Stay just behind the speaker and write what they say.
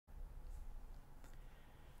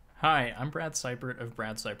Hi, I'm Brad Seipert of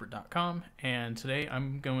bradseipert.com, and today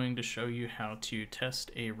I'm going to show you how to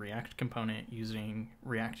test a React component using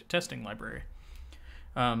React testing library.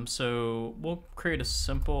 So we'll create a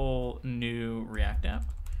simple new React app.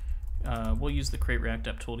 We'll use the Create React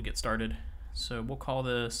App tool to get started. So we'll call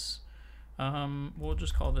this, we'll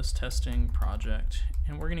just call this testing project,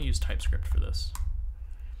 and we're going to use TypeScript for this.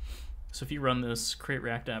 So if you run this Create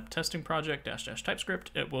React App testing project --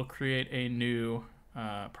 TypeScript, it will create a new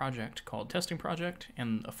project called testing project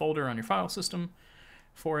and a folder on your file system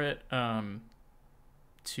for it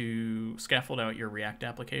to scaffold out your React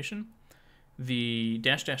application. The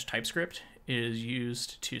 -- TypeScript is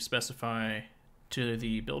used to specify to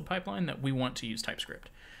the build pipeline that we want to use TypeScript.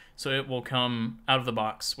 So it will come out of the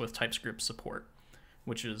box with TypeScript support,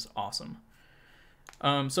 which is awesome.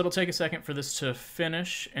 So it'll take a second for this to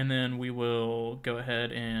finish, and then we will go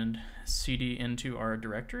ahead and cd into our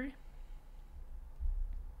directory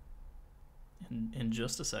in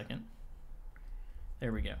just a second.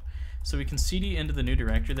 There we go. So we can cd into the new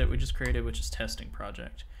directory that we just created, which is testing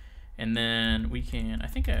project. And then we can, I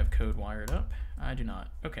think I have code wired up. I do not.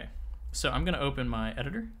 Okay. So I'm going to open my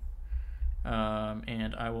editor,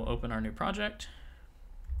 and I will open our new project.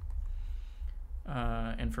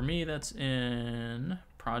 And for me, that's in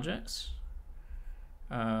projects.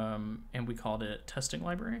 And we called it testing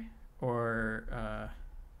library, or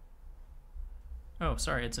oh,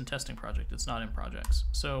 sorry, it's in testing project. It's not in projects.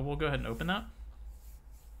 So we'll go ahead and open that.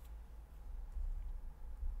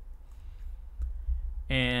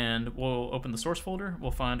 And we'll open the source folder.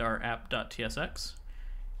 We'll find our app.tsx.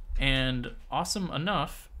 And awesome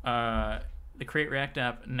enough, the Create React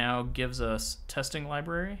App now gives us testing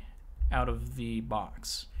library out of the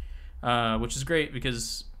box, which is great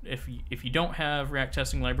because if you don't have React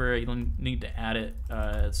testing library, you'll need to add it.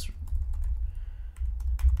 It's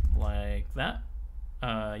like that.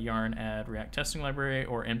 Yarn add React testing library,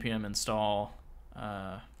 or npm install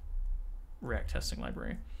React testing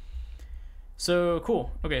library. So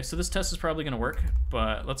cool. Okay, so this test is probably going to work,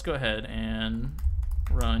 but let's go ahead and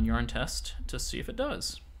run yarn test to see if it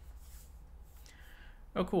does.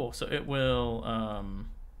 Oh, cool. So it will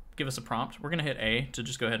give us a prompt. We're going to hit A to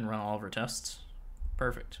just go ahead and run all of our tests.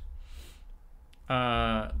 Perfect.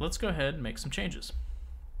 Let's go ahead and make some changes.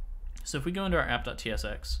 So if we go into our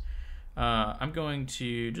app.tsx, I'm going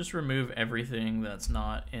to just remove everything that's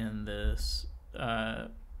not in this,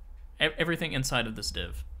 everything inside of this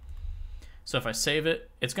div. So if I save it,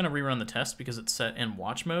 it's going to rerun the test because it's set in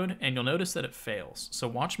watch mode, and you'll notice that it fails. So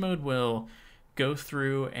watch mode will go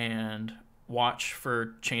through and watch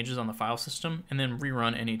for changes on the file system and then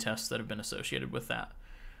rerun any tests that have been associated with that.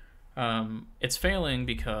 It's failing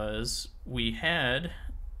because we had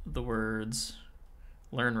the words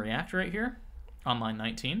learn React right here on line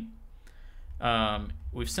 19.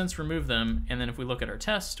 We've since removed them, and then if we look at our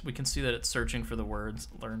test, we can see that it's searching for the words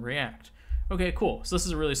learn React. Okay, cool. So this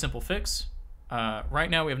is a really simple fix. Right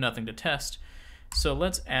now we have nothing to test, so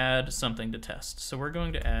let's add something to test. So we're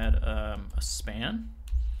going to add a span,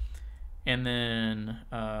 and then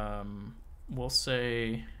we'll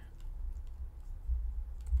say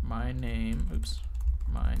my name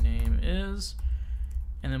is,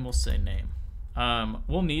 and then we'll say name.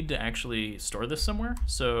 We'll need to actually store this somewhere,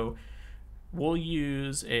 so we'll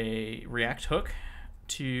use a React hook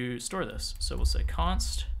to store this. So we'll say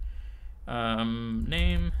const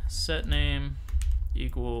name set name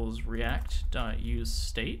equals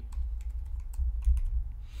react.useState.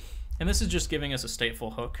 And this is just giving us a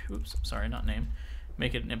stateful hook. Oops, sorry, not name.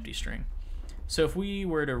 Make it an empty string. So if we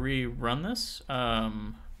were to rerun this,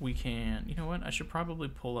 we can, you know what, I should probably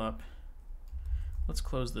pull up, let's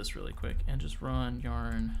close this really quick and just run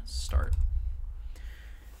yarn start.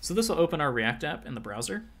 So this will open our React app in the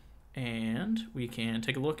browser, and we can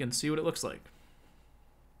take a look and see what it looks like.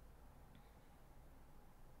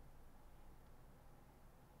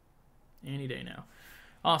 Any day now.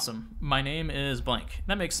 Awesome. My name is blank.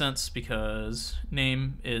 That makes sense because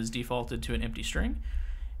name is defaulted to an empty string,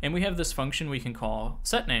 and we have this function we can call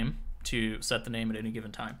setName to set the name at any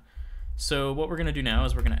given time. So what we're going to do now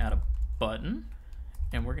is we're going to add a button,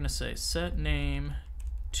 and we're going to say set name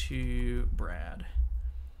to Brad.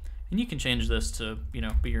 And you can change this to, you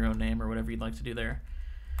know, be your own name or whatever you'd like to do there.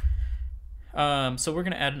 So we're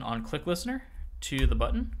going to add an on-click listener to the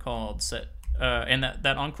button called set, and that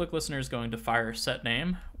on-click listener is going to fire set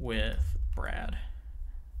name with Brad.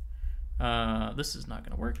 This is not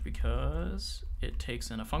going to work because it takes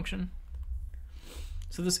in a function.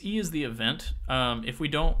 So this E is the event. If we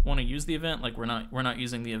don't want to use the event, like we're not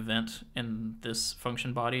using the event in this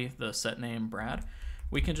function body, the set name Brad,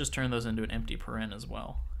 we can just turn those into an empty paren as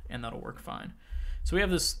well, and that'll work fine. So we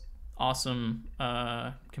have this awesome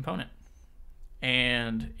component.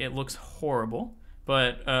 And it looks horrible,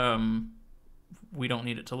 but we don't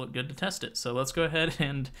need it to look good to test it. So let's go ahead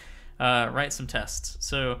and write some tests.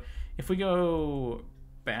 So if we go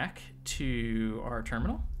back to our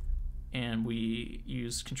terminal and we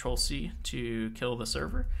use Control-C to kill the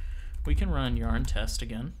server, we can run yarn test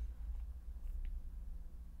again.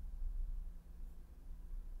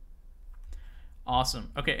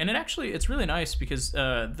 Awesome. Okay, and it's really nice because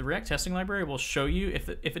the React testing library will show you if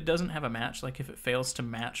it doesn't have a match, like if it fails to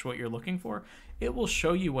match what you're looking for, it will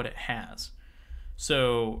show you what it has.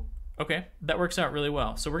 So, okay, that works out really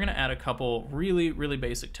well. So we're gonna add a couple really, really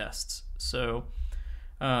basic tests. So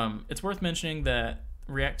it's worth mentioning that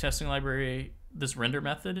React testing library, this render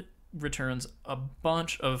method, returns a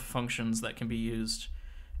bunch of functions that can be used.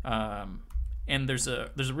 And there's a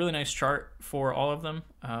really nice chart for all of them.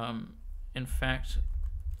 In fact,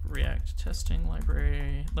 React testing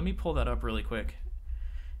library, let me pull that up really quick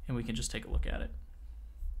and we can just take a look at it.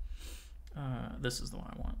 This is the one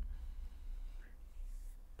I want.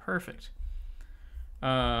 Perfect.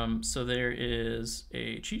 So there is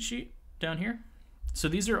a cheat sheet down here. So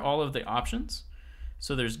these are all of the options.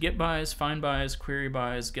 So there's get bys, find bys, query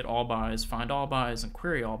bys, get all bys, find all bys, and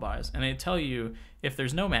query all bys. And they tell you if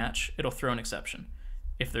there's no match, it'll throw an exception.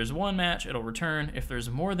 If there's one match, it'll return. If there's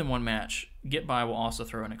more than one match, get by will also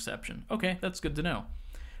throw an exception. Okay, that's good to know.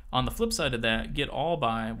 On the flip side of that, get all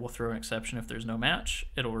by will throw an exception if there's no match.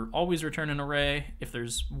 It'll always return an array. If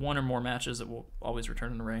there's one or more matches, it will always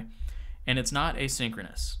return an array. And it's not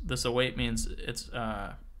asynchronous. This await means it's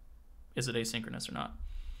is it asynchronous or not?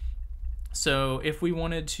 So if we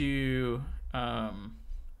wanted to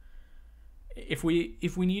if we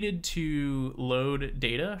needed to load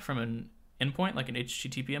data from an endpoint, like an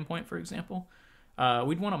HTTP endpoint, for example,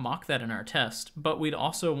 we'd want to mock that in our test, but we'd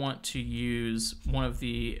also want to use one of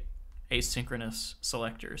the asynchronous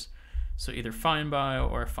selectors. So either find by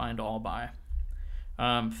or find all by.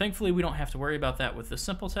 Thankfully, we don't have to worry about that with this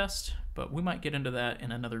simple test, but we might get into that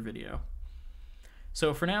in another video.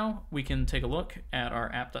 So for now, we can take a look at our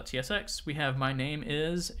app.tsx. We have my name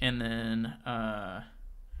is, and then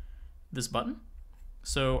this button.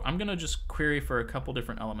 So I'm gonna just query for a couple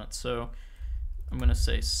different elements. So I'm gonna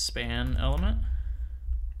say span element,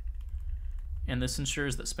 and this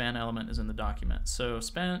ensures that span element is in the document. So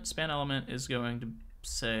span element is going to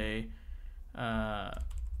say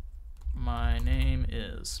my name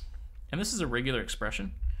is, and this is a regular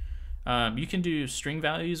expression. You can do string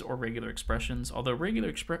values or regular expressions, although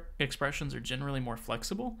regular expressions are generally more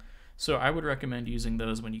flexible, so I would recommend using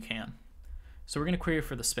those when you can. So we're going to query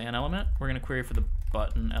for the span element, we're going to query for the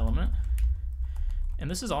button element, and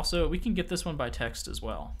this is also, we can get this one by text as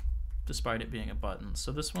well, despite it being a button.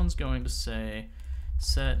 So this one's going to say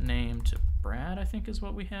set name to Brad, I think is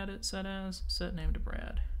what we had it set as, set name to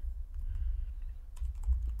Brad.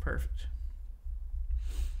 Perfect.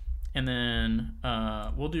 And then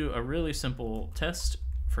we'll do a really simple test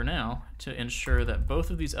for now to ensure that both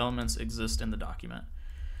of these elements exist in the document.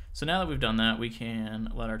 So now that we've done that, we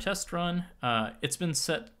can let our test run. It's been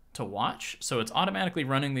set to watch, so it's automatically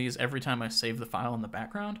running these every time I save the file in the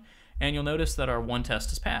background, and you'll notice that our one test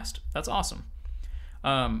has passed. That's awesome.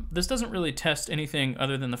 This doesn't really test anything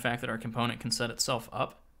other than the fact that our component can set itself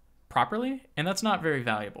up properly, and that's not very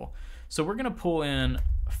valuable. So we're gonna pull in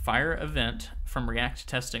fire event from React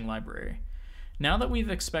testing library. Now that we've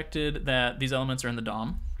expected that these elements are in the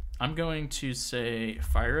DOM, I'm going to say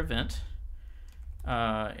fire event,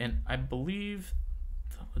 and I believe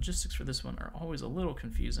the logistics for this one are always a little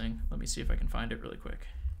confusing. Let me see if I can find it really quick.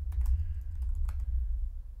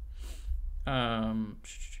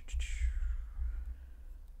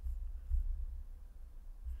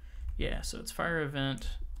 Yeah, so it's fire event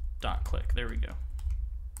dot click. There we go.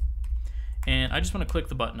 And I just want to click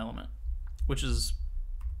the button element, which is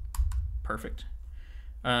perfect.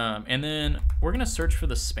 And then we're going to search for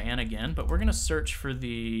the span again, but we're going to search for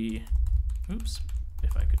the, oops,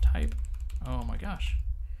 if I could type. Oh my gosh.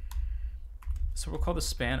 So we'll call the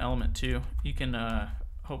span element 2. You can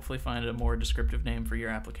hopefully find a more descriptive name for your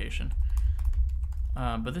application.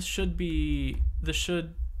 But this should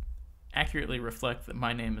accurately reflect that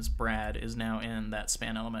my name is Brad is now in that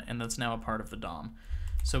span element, and that's now a part of the DOM.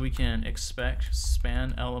 So we can expect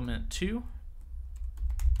span element 2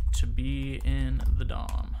 to be in the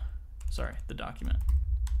DOM. Sorry, the document.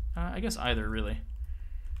 I guess either, really.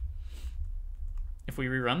 If we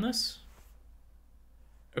rerun this,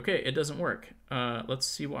 okay, it doesn't work. Let's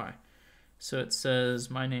see why. So it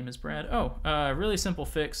says my name is Brad. Oh, really simple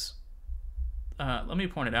fix. Let me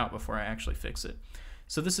point it out before I actually fix it.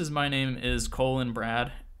 So this is my name is :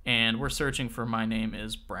 Brad, and we're searching for my name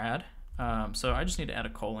is Brad. So I just need to add a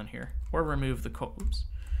colon here, or remove the colon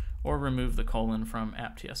from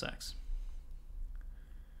app.tsx.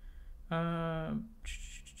 My name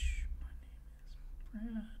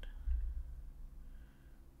is Brad.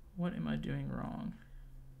 What am I doing wrong?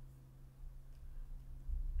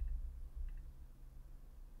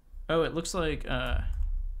 Oh, it looks like, let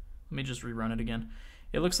me just rerun it again.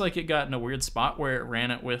 It looks like it got in a weird spot where it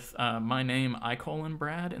ran it with my name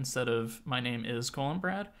I:Brad instead of my name is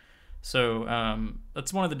Brad. So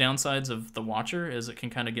that's one of the downsides of the watcher, is it can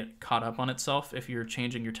kind of get caught up on itself if you're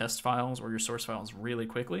changing your test files or your source files really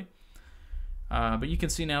quickly. But you can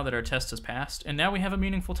see now that our test has passed, and now we have a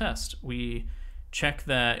meaningful test. We check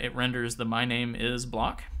that it renders the my name is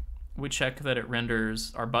block. We check that it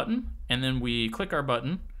renders our button, and then we click our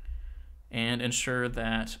button and ensure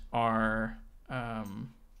that our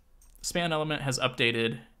span element has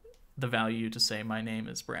updated the value to say my name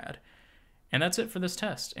is Brad. And that's it for this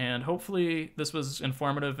test. And hopefully this was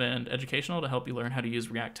informative and educational to help you learn how to use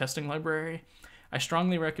React testing library. I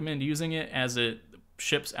strongly recommend using it as it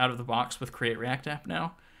ships out of the box with Create React App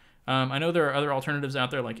now. I know there are other alternatives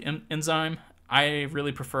out there like Enzyme. I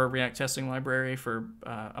really prefer React testing library for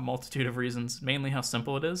a multitude of reasons, mainly how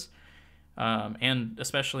simple it is, and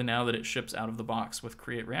especially now that it ships out of the box with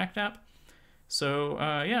Create React App. So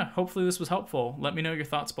yeah, hopefully this was helpful. Let me know your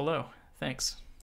thoughts below. Thanks.